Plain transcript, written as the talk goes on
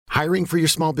Hiring for your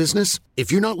small business?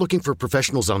 If you're not looking for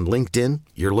professionals on LinkedIn,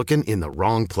 you're looking in the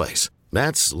wrong place.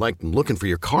 That's like looking for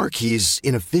your car keys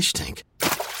in a fish tank.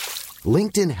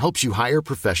 LinkedIn helps you hire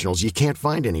professionals you can't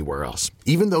find anywhere else,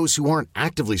 even those who aren't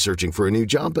actively searching for a new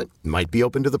job but might be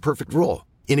open to the perfect role.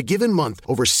 In a given month,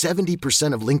 over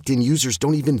 70% of LinkedIn users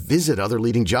don't even visit other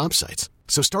leading job sites.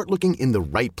 So start looking in the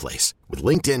right place. With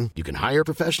LinkedIn, you can hire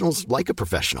professionals like a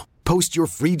professional. Post your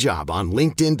free job on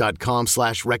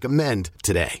linkedin.com/recommend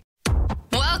today.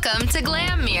 Welcome to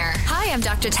Glam Mirror. Hi, I'm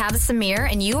Dr. Tabitha Mir,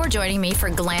 and you are joining me for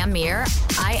Glam Mirror.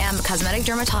 I am a cosmetic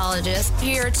dermatologist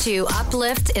here to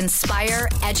uplift, inspire,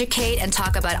 educate, and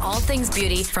talk about all things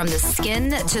beauty from the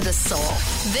skin to the soul.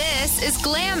 This is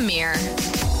Glam Mirror.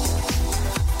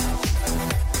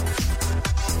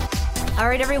 All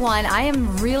right, everyone, I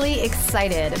am really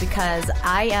excited because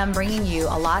I am bringing you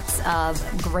a lot of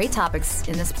great topics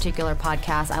in this particular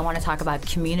podcast. I want to talk about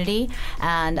community,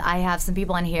 and I have some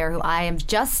people in here who I have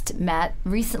just met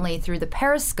recently through the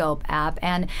Periscope app,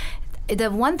 and the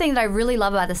one thing that I really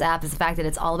love about this app is the fact that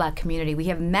it's all about community. We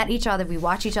have met each other. We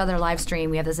watch each other live stream.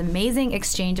 We have this amazing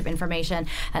exchange of information.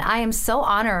 And I am so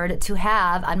honored to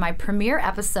have on my premiere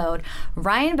episode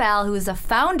Ryan Bell, who is the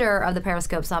founder of the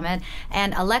Periscope Summit,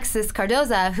 and Alexis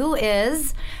Cardoza, who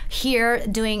is here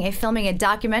filming a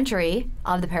documentary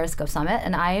of the Periscope Summit.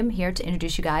 And I am here to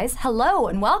introduce you guys. Hello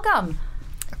and welcome.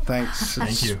 Thanks.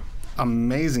 Thank you.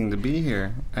 Amazing to be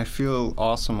here. I feel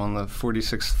awesome on the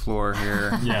 46th floor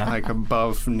here, like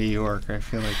above New York. I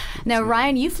feel like. Now,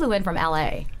 Ryan, you flew in from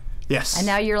LA. Yes. And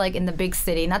now you're like in the big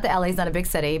city. Not that LA's not a big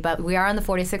city, but we are on the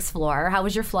 46th floor. How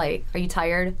was your flight? Are you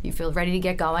tired? You feel ready to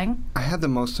get going? I had the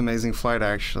most amazing flight,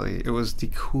 actually. It was the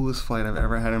coolest flight I've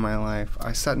ever had in my life.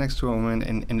 I sat next to a woman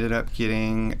and ended up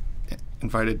getting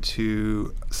invited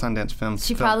to Sundance Film.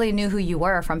 She probably knew who you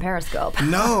were from Periscope.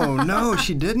 No,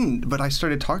 she didn't. But I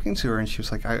started talking to her, and she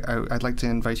was like, I'd like to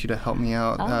invite you to help me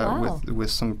out with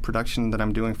some production that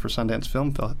I'm doing for Sundance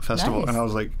Film Festival. Nice. And I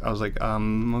was like,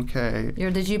 okay.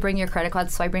 Did you bring your credit card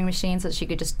swiping machine so that she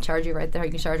could just charge you right there? You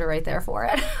can charge her right there for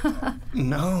it.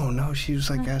 No. She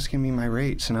was like asking me my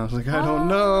rates, and I was like, I don't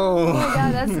know. Oh my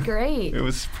God, that's great. It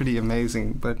was pretty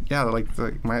amazing. But yeah, like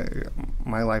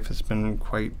my life has been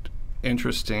quite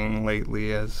interesting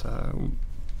lately, as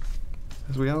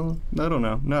we all, I don't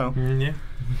know. No. Yeah.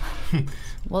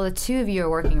 Well, the two of you are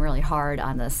working really hard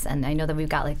on this, and I know that we've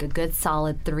got like a good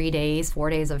solid 4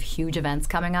 days of huge events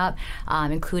coming up,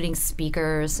 including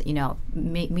speakers,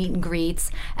 meet and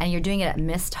greets, and you're doing it at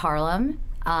Mist Harlem.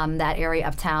 That area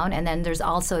of town, and then there's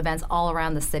also events all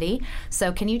around the city.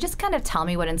 So can you just kind of tell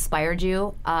me what inspired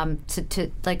you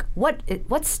to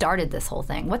what started this whole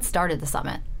thing? What started the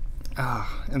summit?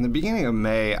 In the beginning of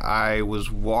May, I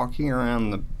was walking around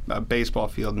the baseball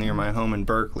field near my home in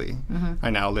Berkeley. Mm-hmm. I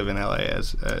now live in LA,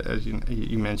 as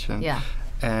you mentioned. Yeah.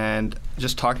 And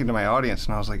just talking to my audience,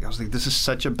 and I was like, this is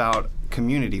such about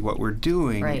community, what we're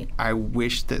doing. Right. I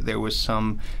wish that there was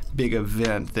some big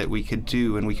event that we could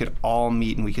do, and we could all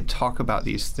meet, and we could talk about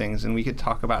these things, and we could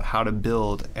talk about how to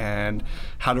build and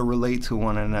how to relate to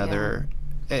one another. Yeah.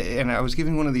 And I was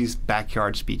giving one of these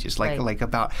backyard speeches, like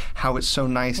about how it's so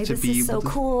nice to be. This is so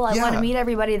cool. I want to meet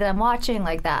everybody that I'm watching,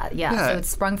 like that. Yeah. So it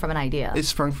sprung from an idea. It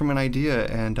sprung from an idea,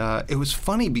 and it was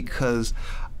funny because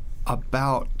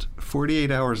about 48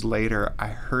 hours later, I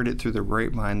heard it through the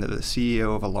grapevine that the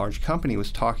CEO of a large company was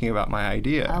talking about my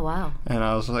idea. Oh, wow. And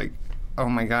I was like, oh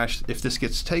my gosh, if this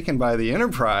gets taken by the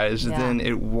enterprise, then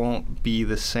it won't be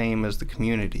the same as the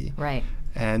community. Right.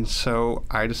 And so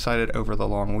I decided over the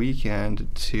long weekend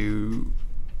to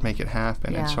make it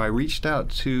happen. Yeah. And so I reached out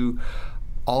to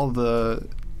all the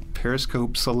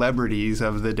Periscope celebrities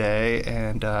of the day,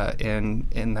 and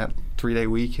in that 3-day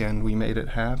weekend, we made it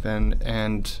happen.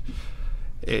 And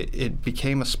it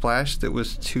became a splash that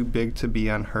was too big to be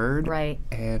unheard. Right.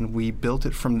 And we built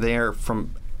it from there,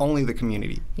 from only the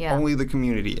community. Yeah. Only the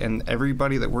community. And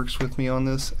everybody that works with me on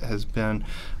this has been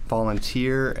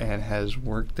volunteer and has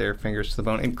worked their fingers to the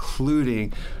bone,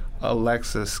 including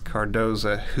Alexis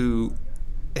Cardoza, who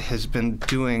has been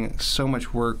doing so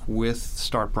much work with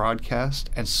Start Broadcast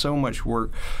and so much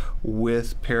work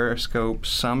with Periscope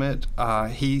Summit.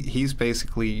 He's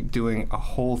basically doing a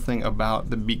whole thing about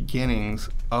the beginnings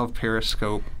of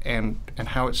Periscope and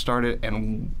how it started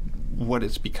and what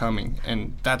it's becoming,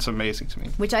 and that's amazing to me.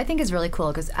 Which I think is really cool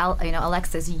because,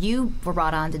 Alexis, you were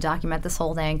brought on to document this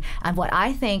whole thing, and what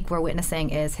I think we're witnessing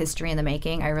is history in the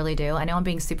making. I really do. I know I'm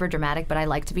being super dramatic, but I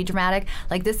like to be dramatic.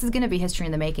 Like, this is going to be history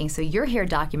in the making, so you're here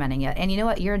documenting it, and you know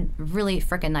what? You're a really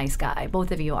freaking nice guy.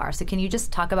 Both of you are. So can you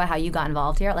just talk about how you got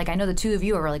involved here? Like, I know the two of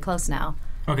you are really close now.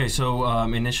 Okay, so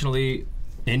initially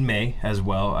in May as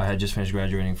well, I had just finished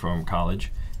graduating from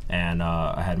college. And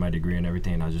I had my degree and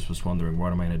everything, and I just was wondering,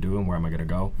 what am I going to do and where am I going to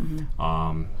go?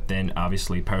 Then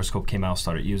obviously Periscope came out,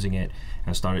 started using it,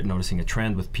 and started noticing a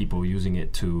trend with people using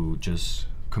it to just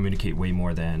communicate way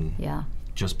more than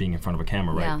just being in front of a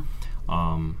camera, right?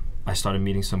 I started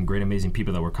meeting some great, amazing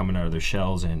people that were coming out of their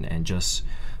shells and just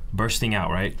bursting out,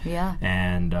 right? Yeah.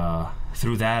 And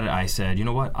through that, I said, you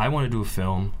know what? I want to do a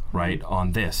film, right,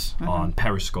 on this, on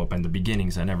Periscope and the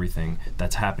beginnings and everything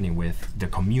that's happening with the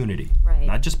community. Right.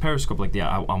 Not just Periscope, like,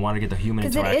 I want to get the human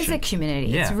interaction. Because it is a community.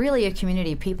 Yeah. It's really a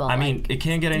community of people. I mean, it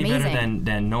can't get any better amazing.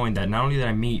 than knowing that not only did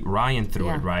I meet Ryan through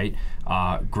it, right?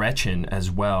 Gretchen as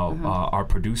well, our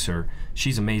producer,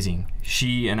 she's amazing.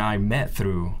 She and I met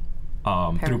through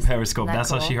Periscope. That's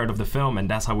how she heard of the film, and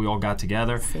that's how we all got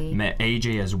together. Met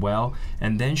AJ as well,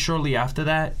 and then shortly after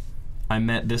that, I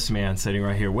met this man sitting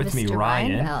right here with me,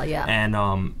 Ryan. And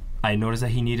I noticed that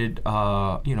he needed,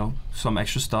 some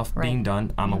extra stuff being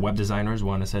done. I'm a web designer as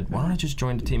well, and I said, why don't I just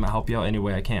join the team? I'll help you out any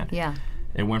way I can. Yeah.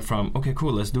 It went from, okay,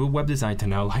 cool, let's do a web design, to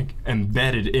now like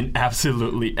embedded in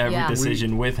absolutely every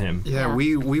decision with him.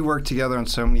 We work together on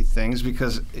so many things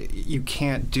because you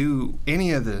can't do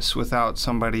any of this without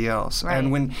somebody else. Right.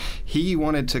 And when he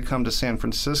wanted to come to San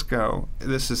Francisco,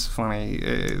 this is funny,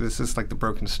 this is like the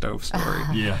broken stove story.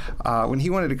 When he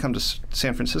wanted to come to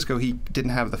San Francisco, he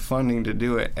didn't have the funding to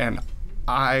do it. And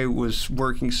I was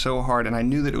working so hard, and I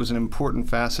knew that it was an important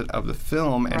facet of the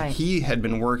film, and he had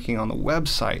been working on the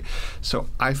website. So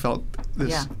I felt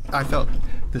this. I felt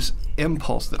this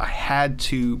impulse that I had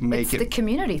to make it's the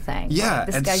community thing. Yeah,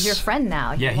 this guy's your friend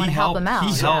now. You want to help him out.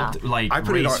 He helped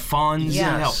raise funds. Yes.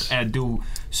 He helped and do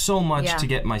so much to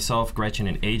get myself, Gretchen,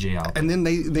 and AJ out. And then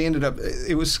they ended up.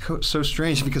 It was so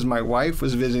strange because my wife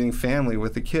was visiting family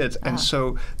with the kids, and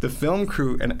so the film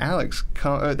crew and Alex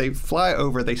they fly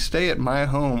over. They stay at my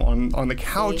home on the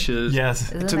couches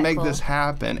to make this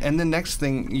happen. And the next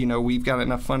thing, we've got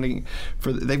enough funding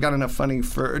they've got enough funding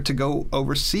to go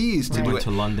overseas to do it.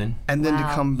 To London. And then to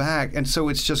come back. And so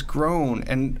it's just grown.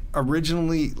 And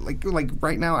originally, like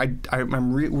right now,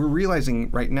 we're realizing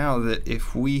right now that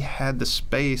if we had the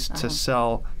space to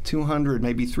sell 200,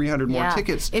 maybe 300 more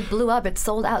tickets. It blew up. It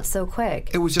sold out so quick.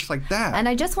 It was just like that. And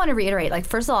I just want to reiterate,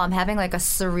 first of all, I'm having a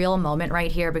surreal moment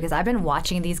right here because I've been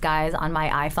watching these guys on my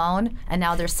iPhone, and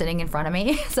now they're sitting in front of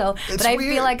me. But I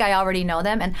feel like I already know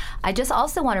them. And I just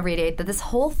also want to reiterate that this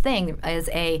whole thing is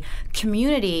a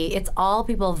community. It's all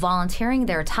people volunteering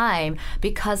their time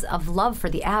because of love for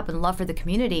the app and love for the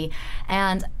community.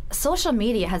 And social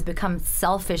media has become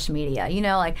selfish media.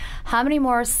 How many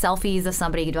more selfies of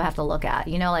somebody do I have to look at?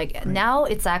 Now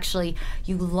it's actually,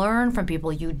 you learn from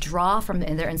people, you draw from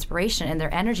their inspiration and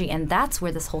their energy, and that's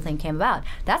where this whole thing came about.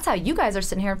 That's how you guys are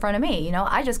sitting here in front of me.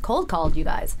 I just cold called you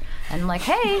guys. And I'm like,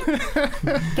 hey,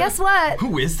 guess what?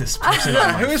 Who is this person?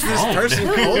 Who is this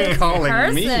person cold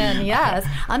calling me? Yes.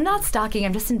 I'm not stalking,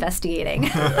 I'm just investigating.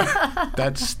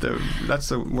 That's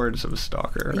the words of a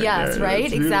stalker. Yes,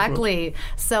 right? Exactly.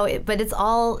 So but it's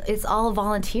all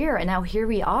volunteer, and now here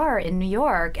we are in New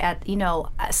York at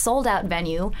a sold out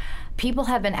venue. People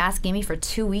have been asking me for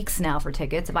 2 weeks now for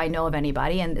tickets if I know of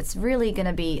anybody, and it's really going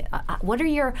to be. What are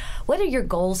your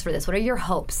goals for this? What are your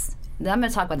hopes? I'm going to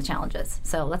talk about the challenges.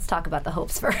 So let's talk about the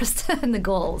hopes first and the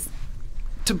goals.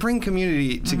 To bring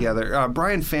community together,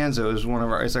 Brian Fanzo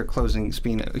is our closing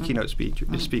keynote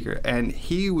speaker, and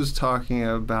he was talking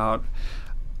about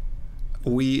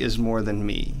we is more than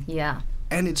me. Yeah.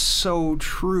 And it's so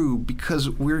true because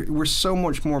we're so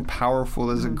much more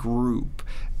powerful as a group,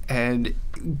 and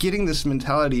getting this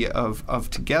mentality of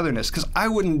togetherness. Because I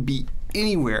wouldn't be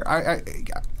anywhere.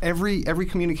 Every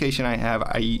communication I have,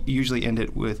 I usually end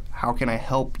it with, "How can I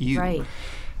help you?" Right.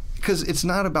 Because it's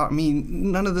not about me.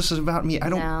 None of this is about me. I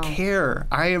don't care.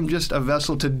 I am just a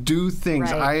vessel to do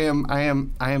things. Right.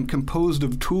 I am composed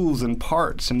of tools and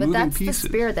parts and moving pieces. But that's the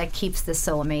spirit that keeps this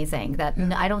so amazing. That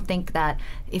I don't think that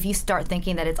if you start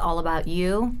thinking that it's all about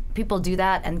you, people do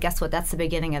that, and guess what? That's the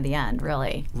beginning of the end,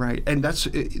 really. Right, and that's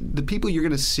the people you're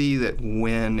going to see that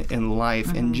win in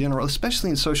life in general, especially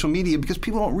in social media, because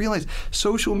people don't realize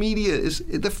social media is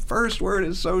the first word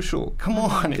is social. Come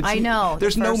on, I know.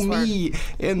 There's no me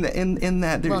in that.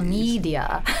 Well,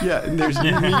 media. Yeah, there's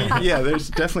there's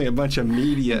definitely a bunch of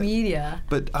media. Media.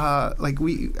 But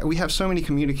we have so many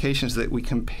communications that we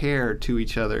compare to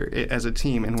each other as a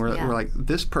team, and we're like,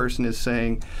 this person is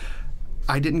saying,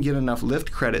 I didn't get enough Lyft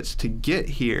credits to get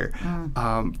here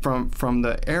from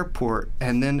the airport.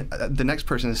 And then the next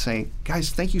person is saying,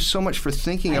 guys, thank you so much for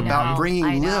thinking about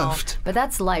bringing Lyft. But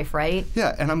that's life, right?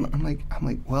 Yeah, and I'm like,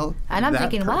 well. And I'm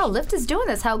thinking, wow, Lyft is doing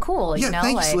this. How cool. Yeah, you know?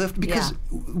 Thanks, Lyft, because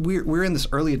we're in this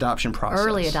early adoption process.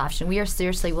 Early adoption. We are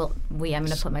seriously. I'm going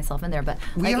to put myself in there, but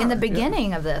in the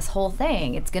beginning of this whole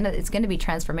thing, it's gonna be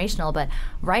transformational. But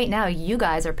right now, you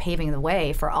guys are paving the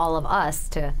way for all of us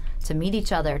to meet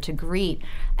each other, to greet,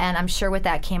 and I'm sure with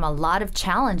that came a lot of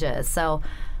challenges. So,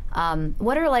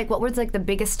 what was the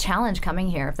biggest challenge coming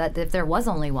here, if there was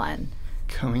only one?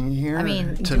 Coming here, I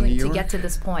mean, to get to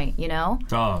this point, you know.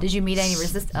 Did you meet any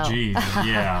resistance? Oh. Geez,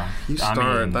 yeah. You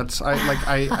start.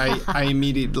 I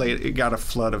immediately got a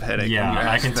flood of headache. Yeah, when you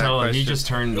I can tell. question. He just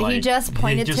turned. He just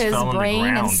pointed to his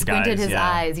brain and squinted his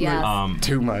eyes. Yeah,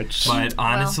 too much. But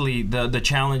honestly, the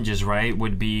challenges, right,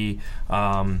 would be.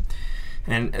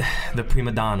 And the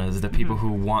prima donnas, the people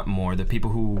who want more, the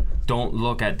people who don't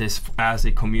look at this as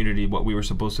a community, what we were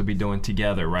supposed to be doing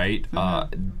together, right?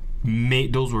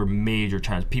 Those were major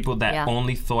challenges. People that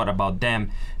only thought about them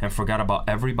and forgot about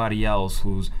everybody else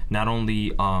who's not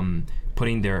only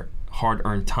putting their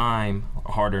hard-earned time,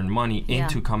 hard-earned money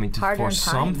into coming for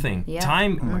something. Yeah.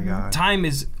 Time, oh my God. Time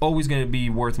is always going to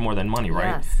be worth more than money,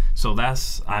 right? Yes. So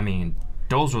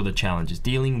those were the challenges,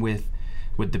 dealing with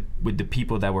the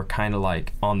people that were kind of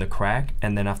like on the crack,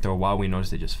 and then after a while we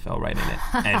noticed they just fell right in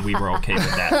it, and we were okay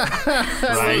with that.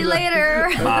 Right? See you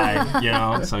later.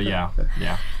 Bye. So yeah.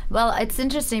 Well, it's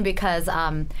interesting because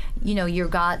you've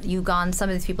gone. Some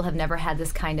of these people have never had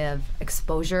this kind of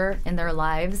exposure in their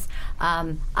lives.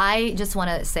 I just want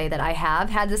to say that I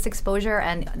have had this exposure,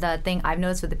 and the thing I've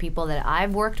noticed with the people that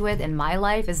I've worked with in my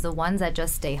life is the ones that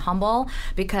just stay humble.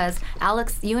 Because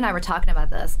Alex, you and I were talking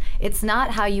about this. It's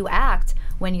not how you act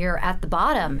when you're at the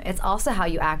bottom. It's also how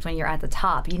you act when you're at the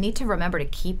top. You need to remember to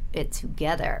keep it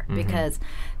together, because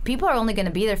people are only going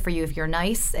to be there for you if you're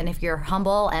nice and if you're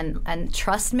humble and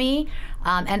trust me.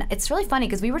 And it's really funny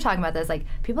because we were talking about this. Like,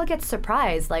 people get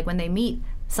surprised like when they meet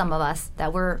some of us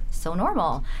that we're so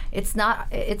normal. It's not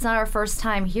our first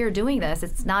time here doing this.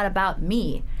 It's not about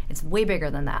me. It's way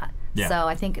bigger than that. Yeah. So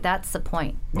I think that's the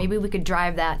point. Maybe we could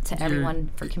drive that to everyone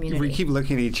for community. We keep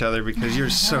looking at each other because you're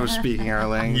so speaking our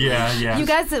language. Yeah. You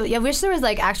guys, I wish there was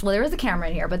there is a camera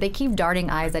in here, but they keep darting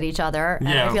eyes at each other. And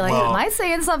I feel like, am I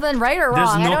saying something right or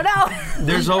wrong? I don't know.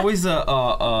 There's always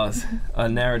a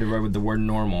narrative right with the word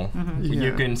normal.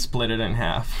 You can split it in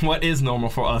half. What is normal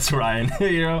for us, Ryan?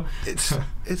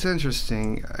 It's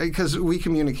interesting because we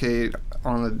communicate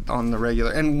on the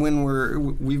regular, and when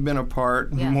we've been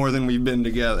apart more than we've been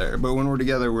together. But when we're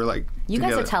together, we're like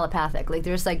guys are telepathic. Like,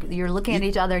 there's you're looking at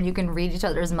each other and you can read each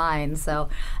other's minds. So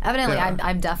evidently,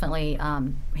 I'm definitely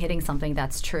hitting something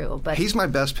that's true. But he's my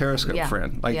best Periscope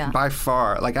friend, by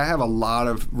far. Like, I have a lot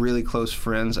of really close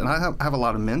friends, and I have a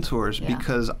lot of mentors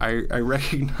because I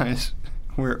recognize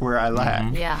where I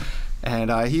lack. Yeah.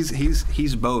 And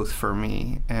he's both for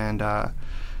me, and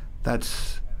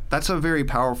that's a very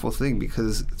powerful thing,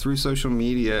 because through social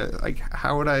media, like,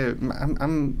 how would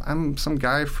I'm some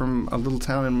guy from a little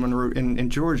town in Monroe in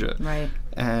Georgia, right?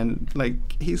 And like,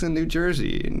 he's in New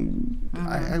Jersey, and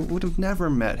I would have never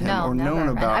met him known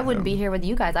about him. I wouldn't be here with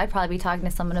you guys. I'd probably be talking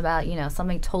to someone about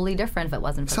something totally different if it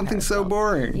wasn't for something Periscope. So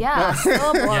boring. Yeah,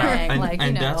 so boring.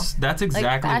 And that's exactly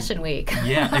like Fashion Week.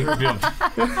 Yeah,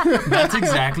 that's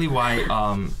exactly why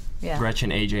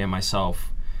Gretchen, AJ, and myself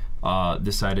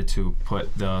decided to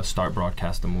put the Start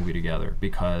Broadcast the movie together,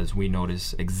 because we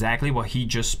noticed exactly what he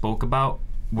just spoke about,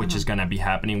 which is going to be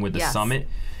happening with the summit,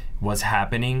 was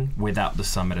happening without the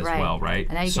summit as well, right?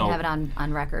 And now you can have it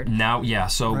on record. Now,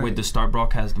 with the Start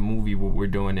Broadcast the movie, what we're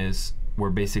doing is we're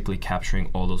basically capturing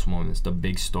all those moments, the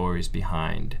big stories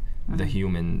behind the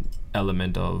human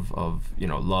element of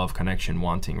love, connection,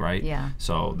 wanting, right? Yeah.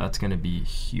 So that's going to be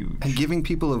huge. And giving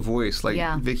people a voice, like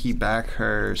Vicky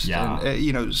Backhurst,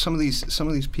 and some of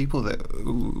these people that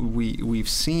we've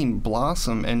seen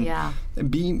blossom and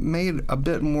be made a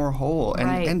bit more whole,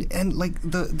 and like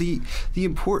the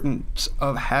importance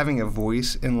of having a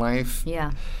voice in life.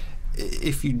 Yeah.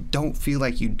 If you don't feel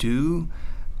like you do,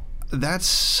 that's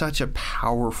such a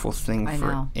powerful thing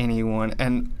for anyone,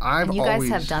 and you guys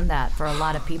have done that for a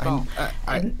lot of people.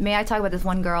 May I talk about this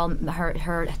one girl?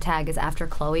 Her tag is after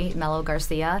Chloe Mello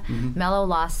Garcia. Mello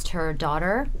lost her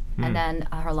daughter and then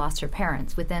lost her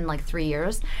parents within like 3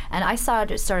 years. And I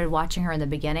started watching her in the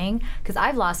beginning because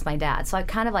I've lost my dad. So I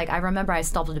kind of like, I remember I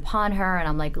stumbled upon her and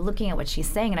I'm like looking at what she's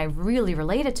saying and I really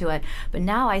related to it. But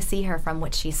now I see her from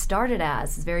what she started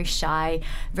as, very shy,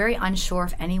 very unsure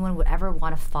if anyone would ever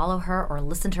want to follow her or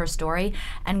listen to her story.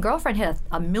 And Girlfriend hit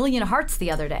a million hearts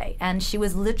the other day. And she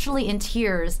was literally in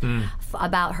tears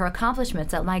about her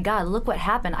accomplishments. That, my God, look what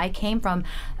happened. I came from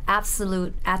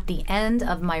absolute at the end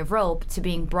of my rope to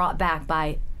being brought back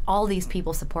by all these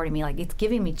people supporting me. Like, it's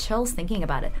giving me chills thinking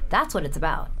about it. That's what it's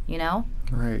about, you know?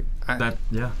 Right.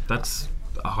 That's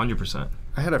 100%.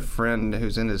 I had a friend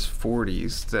who's in his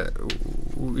 40s that,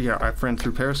 a friend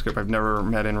through Periscope I've never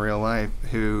met in real life,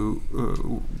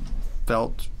 who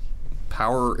felt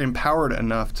empowered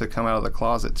enough to come out of the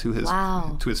closet to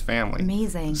his family.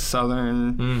 Amazing.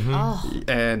 Southern,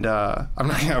 and I'm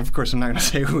not going to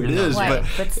say who it is, right,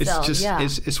 but still, it's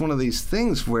just it's one of these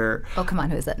things where. Oh, come on,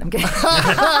 who is it? I'm kidding.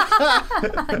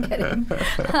 I'm kidding.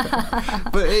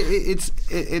 But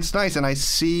it's nice, and I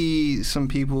see some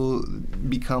people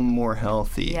become more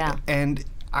healthy. Yeah. And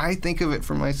I think of it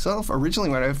for myself. Originally,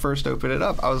 when I first opened it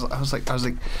up, I was like,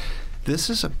 this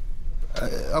is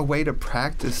a way to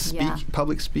practice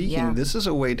public speaking. Yeah. This is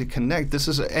a way to connect. This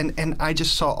is and I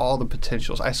just saw all the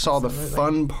potentials. I saw the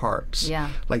fun parts. Yeah.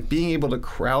 Like being able to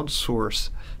crowdsource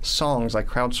songs. I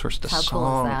crowdsourced a How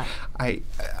song. cool is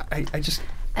that? I just.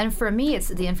 And for me, it's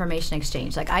the information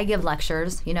exchange. Like, I give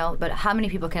lectures, but how many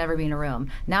people can ever be in a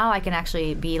room? Now I can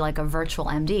actually be like a virtual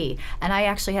MD. And I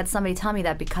actually had somebody tell me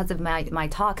that because of my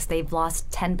talks, they've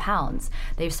lost 10 pounds.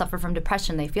 They've suffered from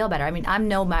depression. They feel better. I mean, I'm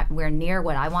nowhere near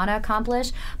what I want to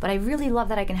accomplish, but I really love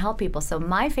that I can help people. So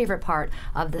my favorite part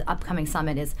of the upcoming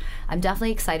summit is I'm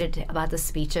definitely excited about the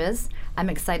speeches. I'm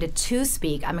excited to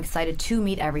speak. I'm excited to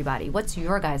meet everybody. What's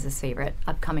your guys' favorite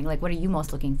upcoming? Like, what are you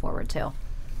most looking forward to?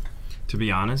 To be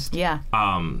honest,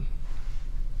 on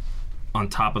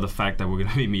top of the fact that we're going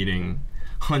to be meeting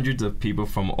hundreds of people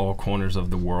from all corners of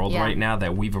the world right now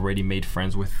that we've already made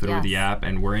friends with through the app,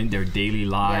 and we're in their daily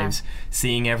lives,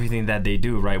 seeing everything that they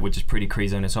do, right, which is pretty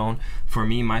crazy on its own. For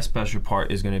me, my special part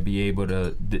is going to be able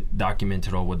to document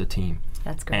it all with the team.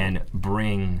 That's great. And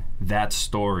bring that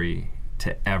story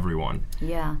to everyone,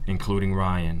 including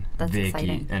Ryan,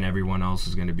 Vicky, and everyone else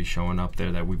is going to be showing up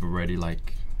there that we've already,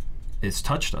 like, it's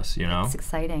touched us, It's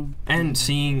exciting. And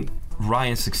seeing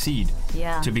Ryan succeed,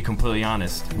 to be completely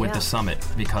honest, with the summit,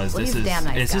 because this is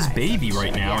it's his baby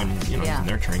right now, and he's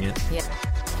nurturing it. Yeah.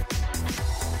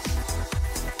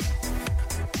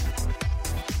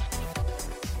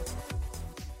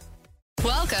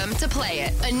 Welcome to Play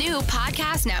It, a new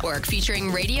podcast network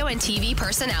featuring radio and TV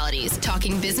personalities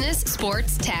talking business,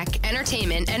 sports, tech,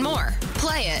 entertainment, and more.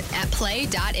 Play it at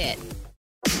play.it.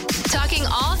 Talking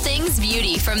all things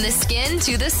beauty from the skin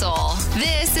to the soul.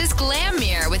 This is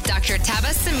Glammere with Dr.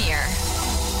 Tabas Samir.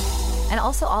 And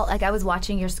also, I was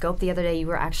watching your scope the other day. You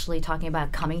were actually talking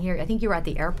about coming here. I think you were at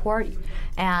the airport,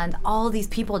 and all these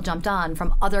people jumped on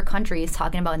from other countries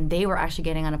talking about, and they were actually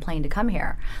getting on a plane to come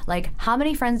here. Like, how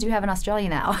many friends do you have in Australia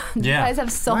now? You guys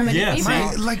have so many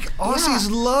people. Like,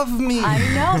 Aussies love me. I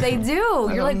know they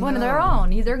do. You're like one of their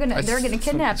own. They're gonna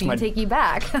kidnap you and take you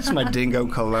back. That's my dingo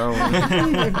cologne.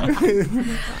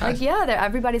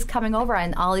 Everybody's coming over,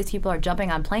 and all these people are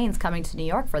jumping on planes coming to New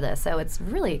York for this. So it's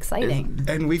really exciting.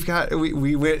 And we've got.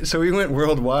 We went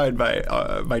worldwide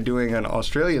by doing an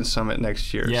Australian summit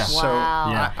next year. Yeah. So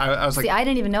I was like, I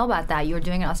didn't even know about that. You were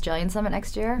doing an Australian summit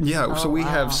next year? Yeah. So we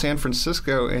have San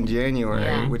Francisco in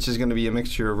January, which is going to be a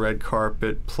mixture of red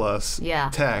carpet plus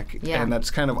tech, and that's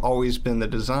kind of always been the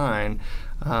design.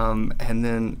 And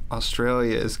then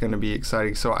Australia is going to be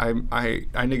exciting. So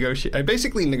I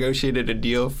basically negotiated a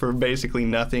deal for basically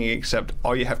nothing, except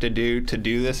all you have to do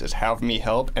this is have me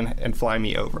help and fly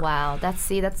me over. Wow, that's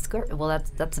good. Well,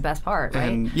 that's the best part, right?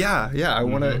 And I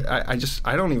want to.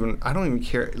 I don't even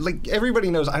care. Like,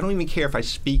 everybody knows, I don't even care if I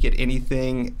speak at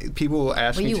anything. People will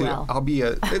ask me to. Will. I'll be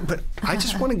but I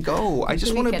just want to go. I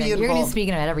just want to be involved. You're going to be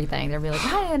speaking at everything. They'll be like,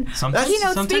 Ryan,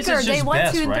 keynote speaker, day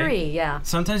 1, 2, and 3. Yeah.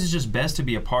 Sometimes it's just best to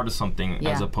be a part of something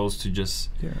as opposed to just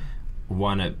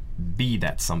want to be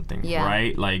that something,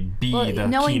 right? Like, be the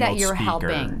knowing keynote that you're speaker,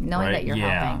 helping, knowing that you're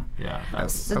helping. Yeah.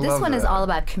 So this one is all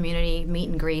about community meet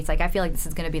and greets. Like, I feel like this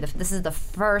is going to be the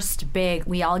first big.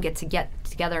 We all get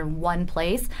together in one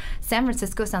place. San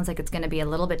Francisco sounds like it's going to be a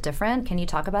little bit different. Can you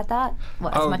talk about that?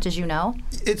 As much as you know.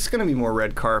 It's going to be more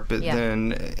red carpet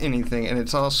than anything, and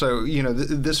it's also,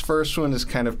 this first one is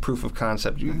kind of proof of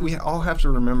concept. We all have to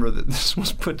remember that this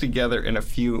was put together in a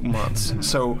few months.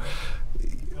 So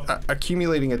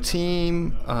accumulating a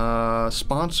team,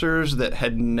 sponsors that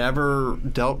had never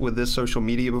dealt with this social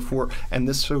media before, and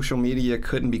this social media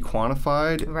couldn't be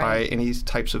quantified by any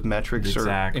types of metrics or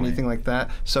anything like that.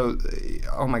 So,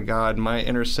 oh my God, my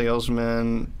inner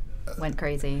salesman went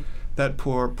crazy. That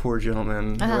poor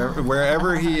gentleman,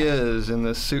 wherever he is, in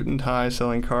the suit and tie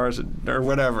selling cars or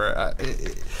whatever.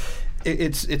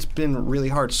 It's been really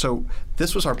hard. So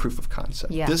this was our proof of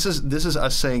concept. Yeah. This is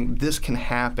us saying this can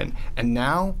happen. And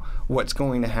now what's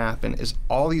going to happen is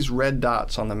all these red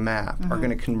dots on the map are going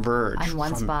to converge on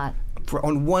one spot.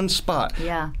 On one spot.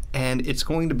 Yeah. And it's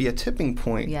going to be a tipping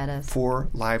point for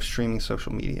live streaming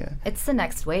social media. It's the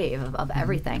next wave of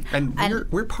everything. And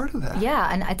we're part of that. Yeah,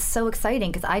 and it's so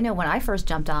exciting because I know when I first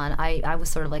jumped on, I was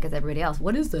sort of like as everybody else,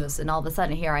 what is this? And all of a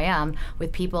sudden here I am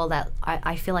with people that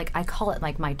I feel like I call it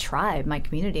like my tribe, my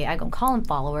community. I don't call them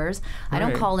followers. I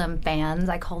don't call them fans.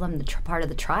 I call them part of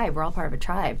the tribe. We're all part of a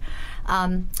tribe.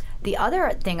 The other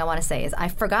thing I want to say is I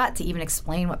forgot to even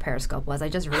explain what Periscope was. I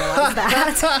just realized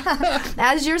that.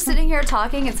 As you're sitting here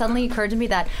talking, it suddenly occurred to me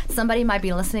that somebody might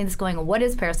be listening to this going, what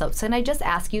is Periscope? So can I just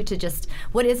ask you to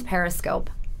what is Periscope?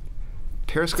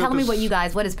 Tell me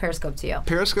what is Periscope to you?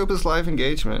 Periscope is live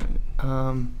engagement.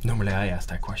 Normally I ask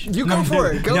that question. You go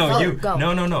for it. Go.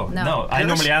 No. I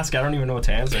normally ask. I don't even know what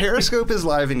to answer. Periscope is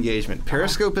live engagement.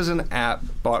 Periscope is an app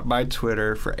bought by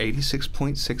Twitter for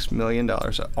 $86.6 million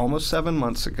almost 7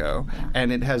 months ago,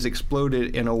 and it has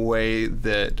exploded in a way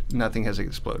that nothing has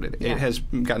exploded. It has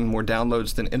gotten more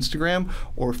downloads than Instagram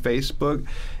or Facebook.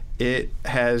 It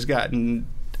has gotten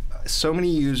so many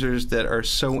users that are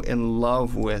so in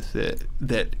love with it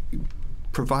that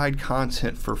provide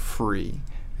content for free.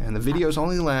 And the videos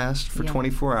only last for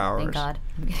 24 hours. Thank God.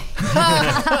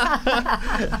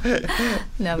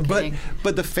 No, I'm kidding.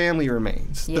 But the family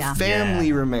remains. Yeah. The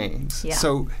family remains. Yeah.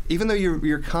 So even though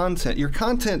your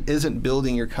content isn't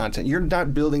building your content. You're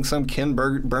not building some Ken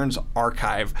Burns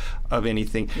archive of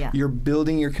anything. Yeah. You're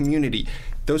building your community.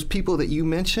 Those people that you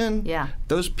mention,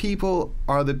 those people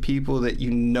are the people that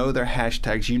you know their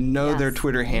hashtags, you know their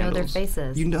Twitter handles.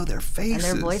 You know their faces.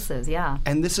 And their voices,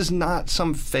 And this is not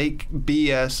some fake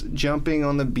BS jumping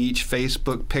on the beach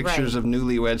Facebook pictures of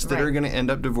newlyweds that are going to end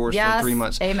up divorced in 3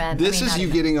 months. Amen. This is you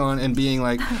getting on and being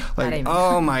like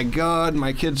oh my God,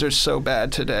 my kids are so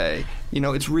bad today. You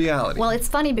know, it's reality. Well, it's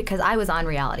funny because I was on a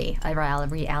reality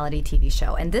TV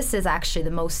show, and this is actually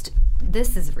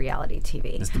this is reality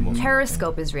TV.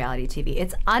 Periscope is reality TV.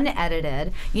 It's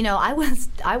unedited. You know, I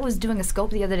was doing a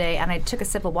scope the other day, and I took a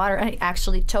sip of water, and I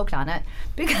actually choked on it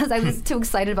because I was too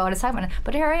excited about what it's happening.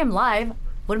 But here I am live.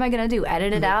 What am I going to do?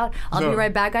 Edit it out? I'll be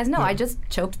right back, guys. No, I just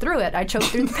choked through it. I choked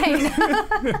through the pain.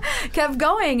 Kept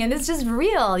going, and it's just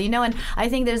real, you know. And I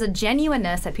think there's a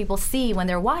genuineness that people see when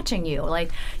they're watching you.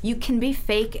 Like, you can be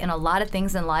fake in a lot of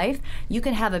things in life. You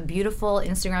can have a beautiful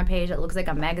Instagram page that looks like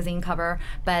a magazine cover,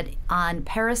 but on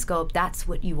Periscope, that's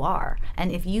what you are.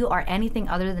 And if you are anything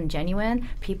other than genuine,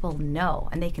 people know,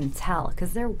 and they can tell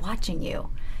because they're watching you,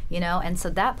 you know. And so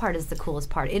that part is the coolest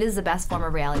part. It is the best form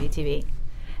of reality TV.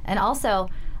 And also,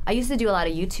 I used to do a lot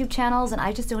of YouTube channels, and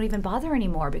I just don't even bother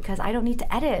anymore because I don't need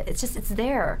to edit. It's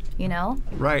there, you know.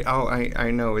 Right. Oh, I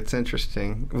know. It's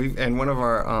interesting. One of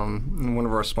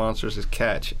our sponsors is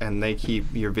Catch, and they keep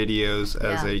your videos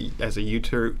as a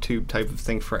YouTube type of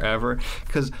thing forever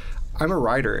because I'm a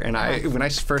writer, and when I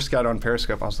first got on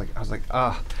Periscope, I was like,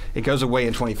 it goes away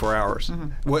in 24 hours.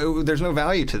 Mm-hmm. Well, there's no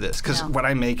value to this because what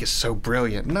I make is so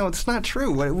brilliant. No, it's not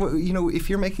true. You know, if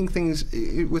you're making things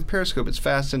with Periscope, it's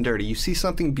fast and dirty. You see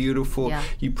something beautiful,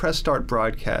 you press start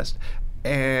broadcast,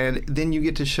 and then you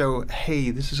get to show, hey,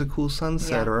 this is a cool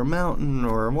sunset or a mountain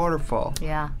or a waterfall.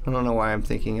 Yeah. I don't know why I'm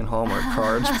thinking in Hallmark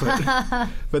cards,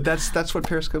 but that's what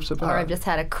Periscope's about. Or I've just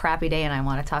had a crappy day and I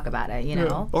want to talk about it, you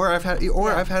know. Or I've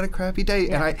had a crappy day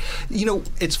and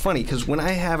it's funny because when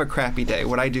I have a crappy day,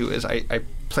 what I do is I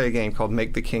play a game called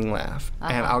Make the King Laugh,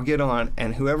 and I'll get on,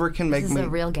 and whoever can make me. This is a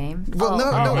real game. Well,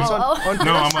 it's on.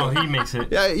 No, he makes it.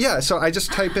 Yeah. So I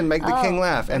just type in Make the King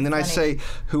Laugh, and then I say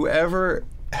whoever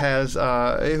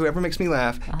makes me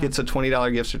laugh gets a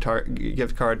 $20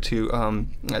 gift card to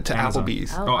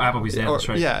Applebee's. Oh, Applebee's, yeah, that's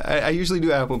right. Yeah, I usually do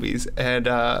Applebee's, and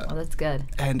that's good.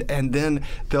 And then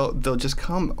they'll just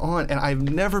come on, and I've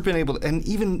never been able to, and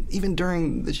even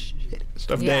during the shittest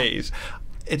of days,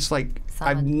 it's like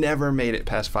I've never made it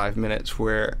past 5 minutes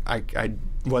where I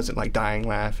wasn't like dying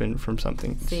laughing from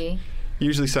something. See.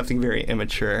 Usually something very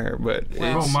immature, but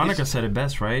Monica said it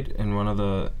best, right? In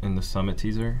the summit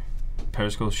teaser,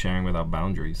 Periscope's sharing without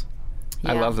boundaries.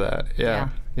 Yeah. I love that. Yeah.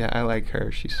 Yeah, I like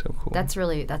her. She's so cool. That's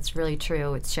really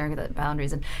true. It's sharing the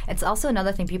boundaries, and it's also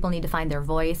another thing. People need to find their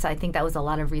voice. I think that was a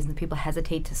lot of reasons people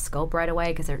hesitate to scope right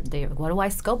away because they what do I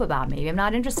scope about? Maybe I'm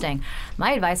not interesting.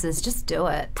 My advice is just do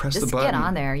it. Press just the button. Get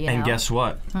on there. You know? And guess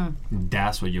what?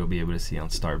 That's what you'll be able to see on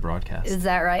Start Broadcast. Is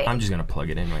that right? I'm just gonna plug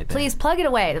it in right there. Please plug it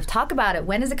away. Talk about it.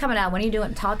 When is it coming out? When are you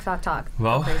doing? Talk.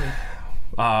 Well,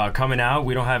 coming out.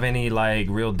 We don't have any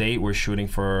real date. We're shooting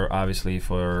for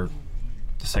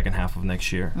the second half of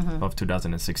next year of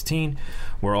 2016.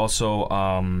 We're also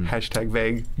hashtag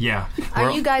vague. Yeah.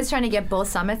 Are you guys trying to get both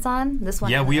summits on this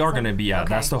one? Yeah, we are going to be. Yeah, okay.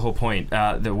 That's the whole point.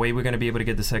 The way we're going to be able to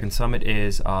get the second summit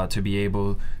is to be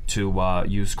able to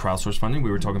use crowdsource funding. We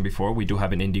were talking before. We do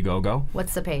have an Indiegogo.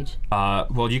 What's the page?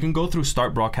 Well, you can go through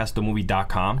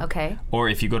startbroadcastthemovie.com. Okay. Or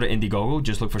if you go to Indiegogo,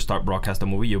 just look for Start Broadcast the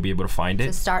Movie. You'll be able to find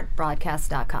it. So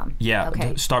startbroadcast.com. Yeah.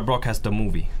 Okay.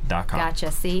 Startbroadcastthemovie.com.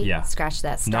 Gotcha. See? Yeah. Scratch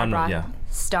that.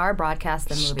 Star Broadcast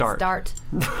the Movie. Start.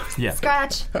 Yeah.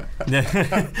 Scratch.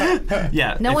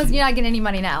 Yeah. You're not getting any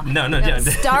money now. No.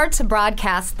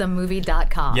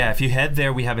 Startbroadcastthemovie.com. Yeah, if you head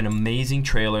there, we have an amazing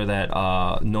trailer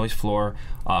that Noise Floor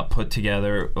put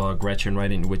together. Gretchen,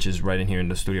 which is right in here in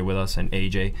the studio with us, and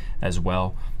AJ as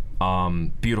well.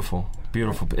 Beautiful.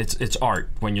 It's art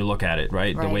when you look at it,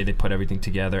 right? The way they put everything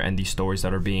together and these stories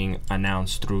that are being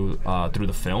announced through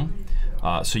the film.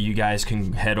 So you guys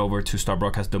can head over to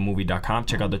startbroadcastthemovie.com,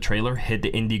 check out the trailer, hit the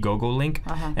Indiegogo link,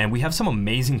 and we have some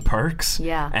amazing perks.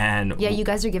 Yeah. And you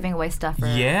guys are giving away stuff.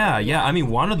 Yeah. I mean,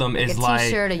 one of them is a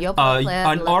t-shirt, a Yopo clip,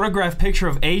 an autographed picture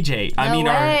of AJ.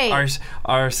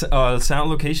 Our sound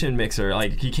location mixer.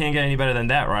 You can't get any better than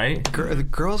that, right? The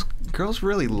girls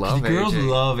really love AJ. Girls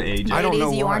love AJ. I don't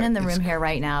know you why. aren't in the room here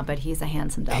right now, but he's a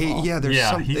handsome devil.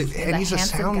 He's a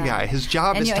sound guy. His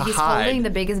job is to he's hide. holding the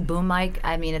biggest boom mic.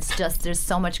 I mean, it's just there's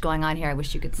so much going on here. I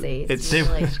wish you could see. It's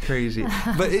crazy.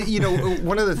 But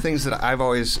one of the things that I've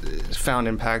always found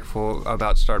impactful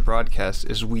about Start Broadcast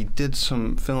is we did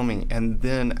some filming, and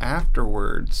then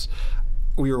afterwards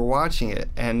we were watching it,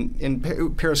 and in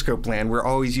Periscope land, we're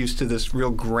always used to this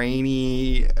real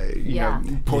grainy,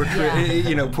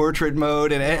 portrait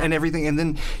mode and everything. And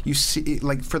then you see,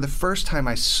 for the first time,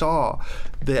 I saw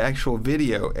the actual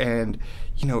video, and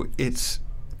it's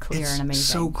clear and amazing.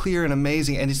 So clear and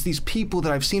amazing, and it's these people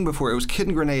that I've seen before. It was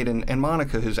Kid Grenade and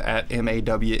Monica, who's at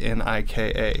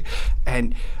MAWNIKA,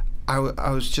 and I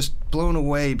was just blown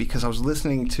away because I was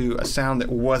listening to a sound that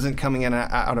wasn't coming in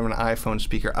out of an iPhone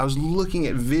speaker. I was looking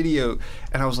at video,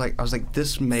 and I was like,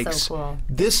 this makes so cool.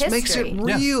 This makes it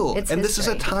real, It's and this is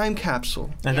a history. time capsule.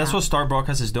 And that's what Start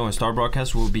Broadcast is doing. Start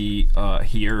Broadcast will be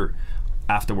here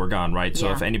after we're gone, right?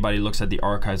 So if anybody looks at the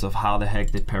archives of how the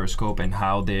heck did Periscope and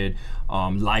how did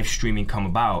live streaming come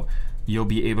about, you'll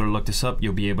be able to look this up.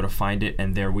 You'll be able to find it,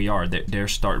 and there we are.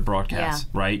 There's Start Broadcast,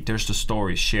 right? There's the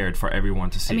stories shared for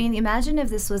everyone to see. I mean, imagine if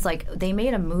this was they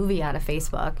made a movie out of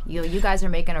Facebook. You guys are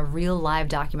making a real live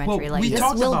documentary. This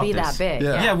will be that big.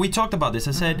 Yeah, we talked about this.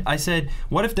 I said,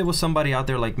 what if there was somebody out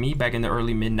there like me back in the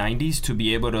early mid '90s to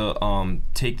be able to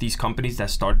take these companies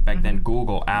that started back then,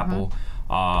 Google, Apple,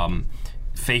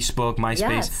 Facebook,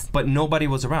 MySpace, but nobody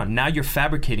was around. Now you're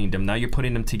fabricating them. Now you're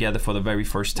putting them together for the very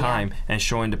first time and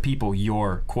showing the people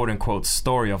your quote-unquote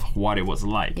story of what it was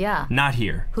like. Yeah. Not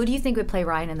here. Who do you think would play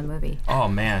Ryan in the movie? Oh,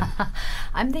 man.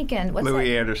 I'm thinking, what's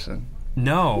Louis that? Anderson.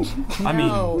 No. I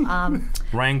mean,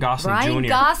 Ryan Gosling Jr. Ryan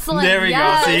Gosling. There we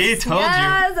go. See, told you.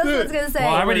 That's what I was going to say.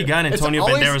 Well, I already got Antonio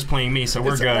Banderas playing me, so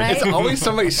we're good. It's always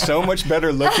somebody so much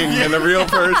better looking than the real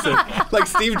person. Like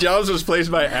Steve Jobs was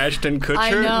played by Ashton Kutcher.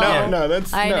 I know.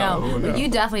 I know.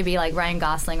 You'd definitely be like Ryan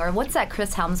Gosling. Or what's that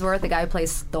Chris Hemsworth, the guy who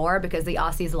plays Thor, because the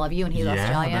Aussies love you and he's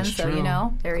Australian. That's so, true.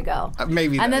 There we go.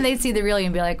 Maybe. And then they'd see the real you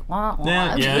and be like, wah,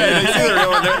 wah. Yeah, they see the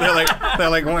real one. They're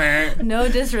like, wah. No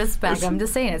disrespect. I'm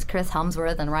just saying it's Chris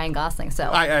Hemsworth and Ryan Gosling. So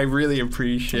I really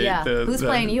appreciate Who's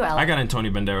playing you, Alex? I got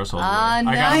Antonio Banderas over there. Nice.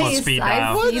 I got him on speed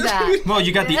dial. I see that. Well,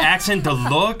 you got the accent, the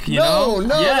look, you know?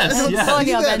 No, yes. that's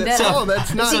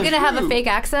not Is he going to have a fake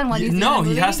accent when he's No, in the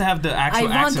movie? he has to have the actual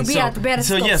accent. I want to be at the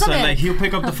Periscope Summit. He'll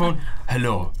pick up the phone.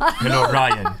 Hello,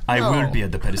 Ryan. I will be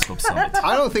at the Periscope Summit.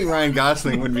 I don't think Ryan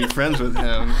Gosling would be friends with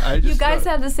him. You guys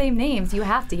have the same names. You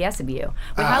have to. He has to be you.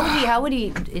 But how would he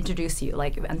introduce you?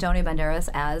 Like Antonio Banderas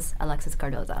as Alexis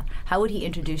Cardoza. How would he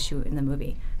introduce you in the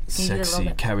movie? Sexy,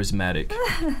 charismatic,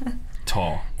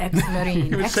 tall.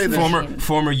 Ex-Marine.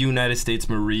 Former United States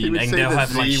Marine. And they'll have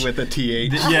Z with a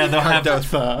TH. Yeah, they'll have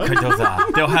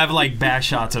Cardoza. They'll have like back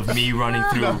shots of me running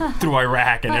through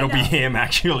Iraq, and it'll be him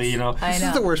actually. You know, I know. This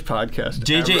is the worst podcast.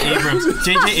 J.J.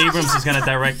 Abrams is gonna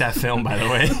direct that film, by the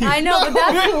way. I know, but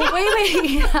that's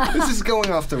wait. This is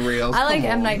going off the rails. I like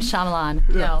M. Night Shyamalan.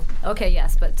 Yeah. No, okay,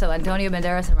 yes, but so Antonio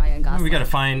Banderas and Ryan Gosling. We gotta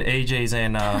find AJ's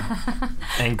and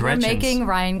Gretchen's. We're making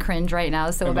Ryan cringe right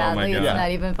now so badly. It's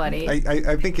not even funny.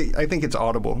 I think it's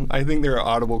audible. I think there are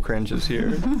audible cringes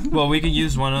here. Well, we could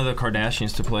use one of the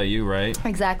Kardashians to play you, right?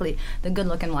 Exactly, the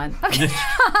good-looking one. Okay.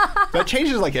 That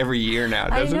changes like every year now,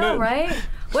 doesn't it? I know, right?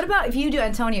 What about if you do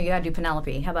Antonio, you gotta do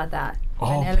Penelope. How about that?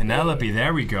 Oh, Penelope,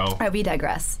 there we go. We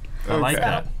digress. I like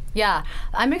that. Yeah,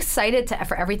 I'm excited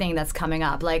for everything that's coming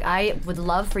up. Like, I would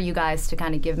love for you guys to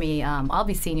kind of give me. I'll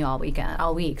be seeing you all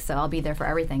week, so I'll be there for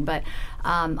everything. But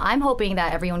I'm hoping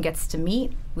that everyone gets to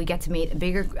meet. We get to meet a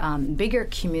bigger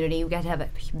community. We get to have a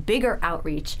bigger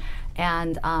outreach,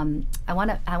 and I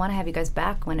want to have you guys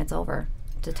back when it's over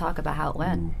to talk about how it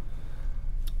went. Ooh.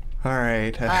 All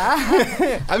right.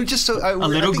 I'm just so a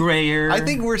little grayer. I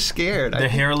think we're scared. The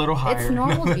hair a little higher. It's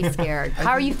normal to be scared.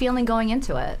 How are you feeling going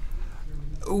into it?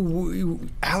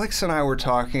 Alex and I were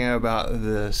talking about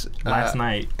this last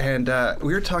night, and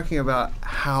we were talking about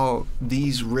how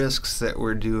these risks that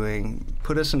we're doing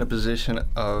put us in a position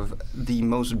of the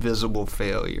most visible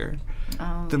failure,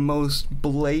 the most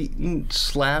blatant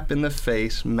slap in the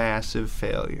face, massive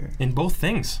failure in both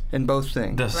things.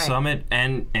 The summit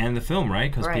and the film,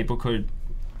 right? Because people could,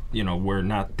 we're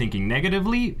not thinking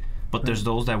negatively, but there's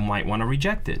those that might want to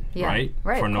reject it, right?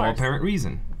 For no apparent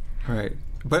reason, right?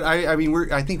 But I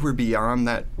mean, I think we're beyond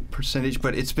that percentage.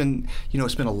 But it's been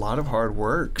a lot of hard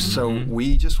work. Mm-hmm. So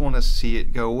we just want to see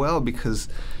it go well because,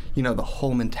 the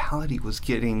whole mentality was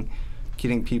getting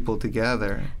people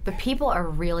together. But people are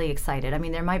really excited. I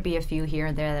mean, there might be a few here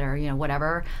and there that are,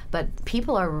 whatever, but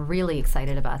people are really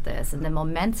excited about this. And the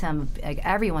momentum, like,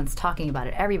 everyone's talking about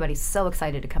it. Everybody's so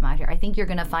excited to come out here. I think you're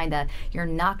going to find that you're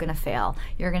not going to fail.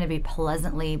 You're going to be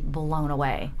pleasantly blown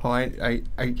away. Well, I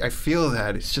feel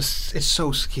that. It's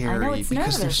so scary. I know, it's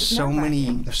because nervous. there's so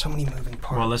many moving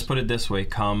parts. Well, let's put it this way.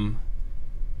 Come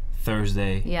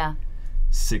Thursday. Yeah.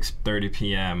 6:30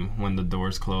 p.m. when the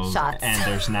doors close. Shots. And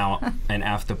there's now an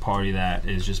after party that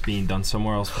is just being done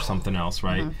somewhere else for something else,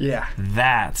 right? Mm-hmm. Yeah.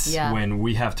 That's when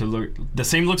we have to look. The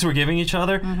same looks we're giving each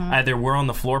other, either we're on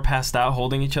the floor passed out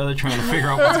holding each other trying to figure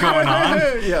out what's going on.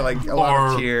 Yeah, like a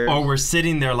lot of tears. Or we're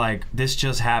sitting there like, this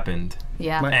just happened.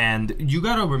 Yeah. And you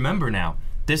got to remember now,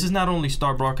 this is not only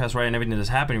Star Broadcast, right, and everything that's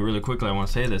happening. Really quickly, I want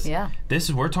to say this. Yeah.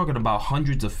 We're talking about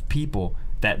hundreds of people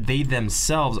that they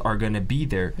themselves are going to be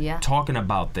there talking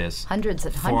about this hundreds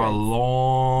for a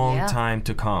long time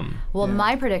to come. Well,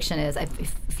 my prediction is,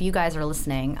 if you guys are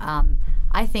listening,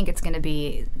 I think it's going to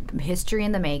be history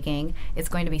in the making. It's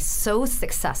going to be so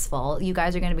successful. You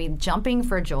guys are going to be jumping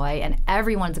for joy, and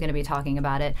everyone's going to be talking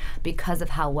about it because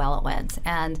of how well it went.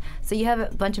 And so you have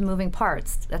a bunch of moving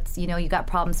parts. That's, you got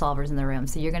problem solvers in the room,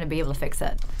 so you're going to be able to fix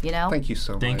it. Thank you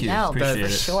so much. Thank you. No, appreciate for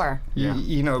it. Sure. Yeah.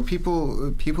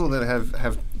 People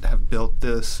that have built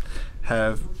this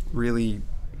have really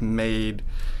made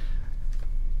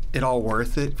it all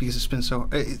worth it because it's been so.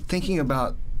 Thinking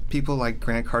about people like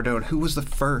Grant Cardone, who was the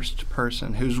first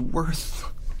person who's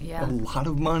worth a lot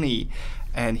of money,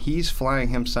 and he's flying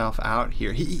himself out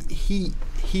here. He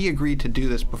agreed to do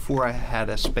this before I had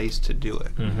a space to do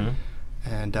it,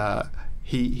 and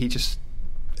he just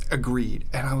agreed.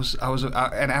 And I was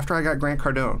and after I got Grant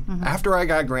Cardone,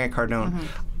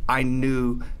 I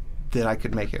knew that I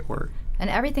could make it work. And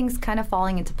everything's kind of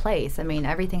falling into place. I mean,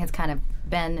 everything has kind of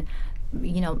been,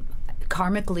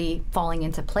 karmically falling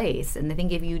into place. And I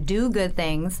think if you do good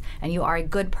things and you are a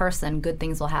good person, good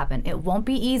things will happen. It won't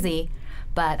be easy,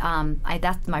 but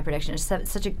that's my prediction. It's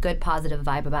such a good positive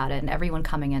vibe about it, and everyone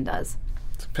coming in does.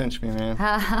 Pinch me, man.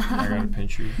 I gotta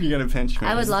pinch you. You gotta pinch me.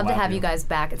 I would love to have you guys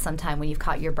back at some time when you've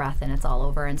caught your breath and it's all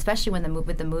over, and especially when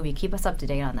with the movie. Keep us up to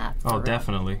date on that. Oh,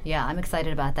 definitely. Yeah, I'm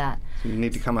excited about that. You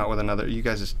need to come out with another. You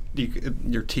guys,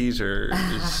 your teaser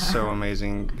is so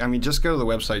amazing. I mean, just go to the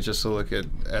website just to look at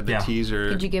the teaser.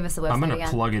 Could you give us the website again? I'm gonna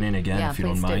plug it in again if you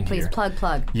don't mind. Please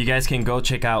plug. You guys can go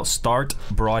check out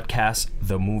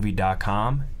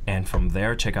startbroadcastthemovie.com, and from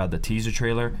there check out the teaser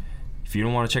trailer. If you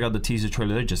don't want to check out the teaser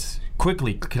trailer, just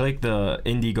quickly click the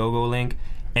Indiegogo link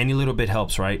Any little bit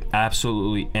helps, right?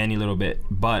 Absolutely any little bit.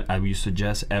 But I would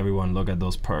suggest everyone look at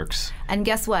those perks. And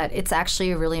guess what? It's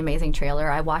actually a really amazing trailer.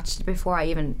 I watched it before I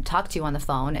even talked to you on the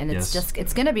phone, and it's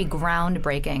it's going to be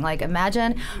groundbreaking. Like,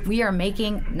 imagine they are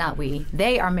making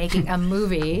a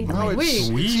movie. No, like, it's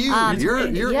you. You're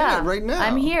in it right now.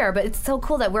 I'm here, but it's so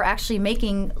cool that we're actually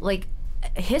making, like,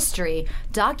 history,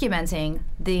 documenting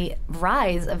the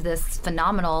rise of this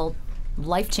phenomenal,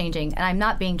 life-changing, and I'm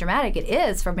not being dramatic, it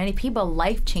is for many people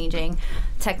life-changing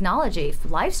technology,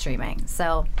 live streaming.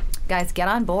 So guys, get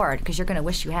on board, because you're going to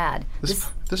wish you had.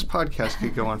 This podcast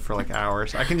could go on for like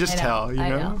hours. I can just tell, you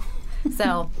know?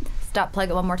 So plug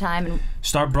it one more time. And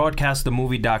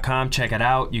StartBroadcastTheMovie.com. Check it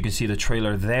out. You can see the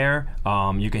trailer there.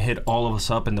 You can hit all of us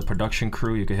up in the production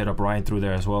crew. You can hit up Ryan through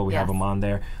there as well. We have him on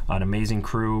there. An amazing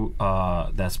crew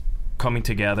that's coming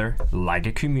together like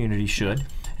a community should.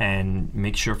 And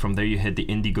make sure from there you hit the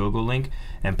Indiegogo link.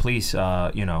 And please,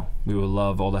 we would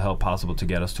love all the help possible to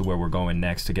get us to where we're going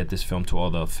next, to get this film to all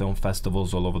the film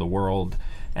festivals all over the world,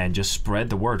 and just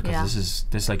spread the word, because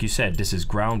this, like you said, this is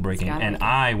groundbreaking. And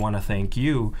I want to thank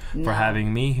you for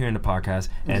having me here in the podcast.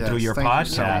 And through your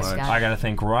podcast, I got to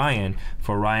thank Ryan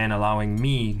for allowing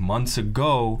me months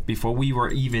ago, before we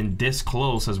were even this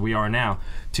close as we are now,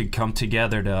 to come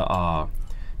together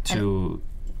to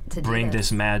bring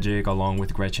this magic along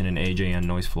with Gretchen and AJ and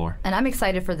Noise Floor. And I'm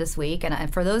excited for this week.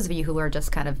 And for those of you who are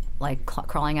just kind of like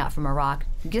crawling out from a rock,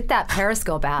 get that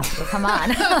Periscope app. Come on.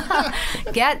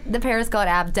 Get the Periscope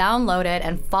app, download it,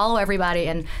 and follow everybody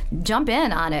and jump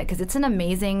in on it, because it's an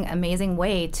amazing, amazing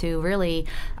way to really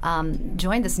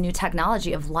join this new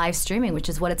technology of live streaming, which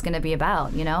is what it's going to be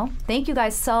about, you know? Thank you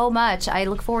guys so much. I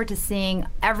look forward to seeing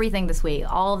everything this week,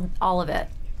 all of it.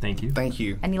 Thank you. Thank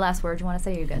you. Any last words you want to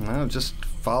say? You're good. No, just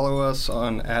follow us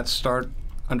on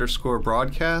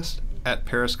 @start_broadcast,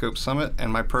 @Periscope Summit,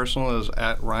 and my personal is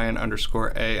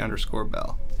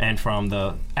 @Ryan_A_Bell. And from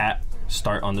the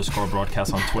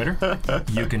 @Start_broadcast on Twitter,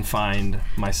 you can find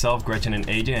myself, Gretchen, and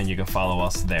AJ, and you can follow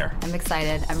us there. I'm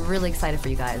excited. I'm really excited for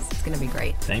you guys. It's going to be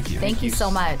great. Thank you. Thank you so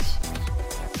much.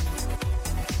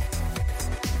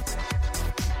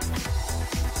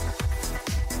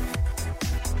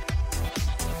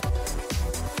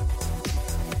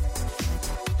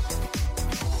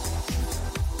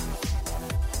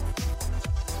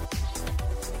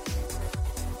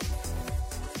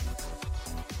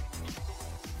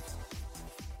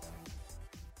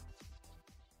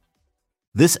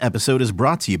 This episode is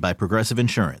brought to you by Progressive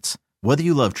Insurance. Whether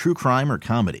you love true crime or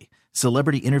comedy,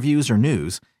 celebrity interviews or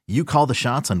news, you call the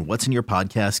shots on what's in your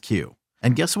podcast queue.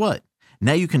 And guess what?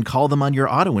 Now you can call them on your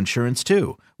auto insurance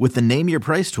too, with the Name Your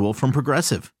Price tool from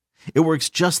Progressive. It works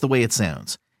just the way it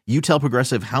sounds. You tell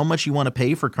Progressive how much you want to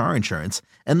pay for car insurance,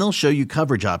 and they'll show you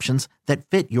coverage options that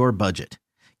fit your budget.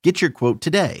 Get your quote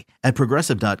today at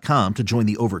Progressive.com to join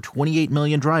the over 28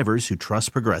 million drivers who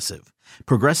trust Progressive.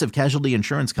 Progressive Casualty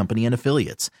Insurance Company and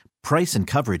Affiliates. Price and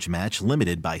coverage match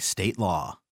limited by state law.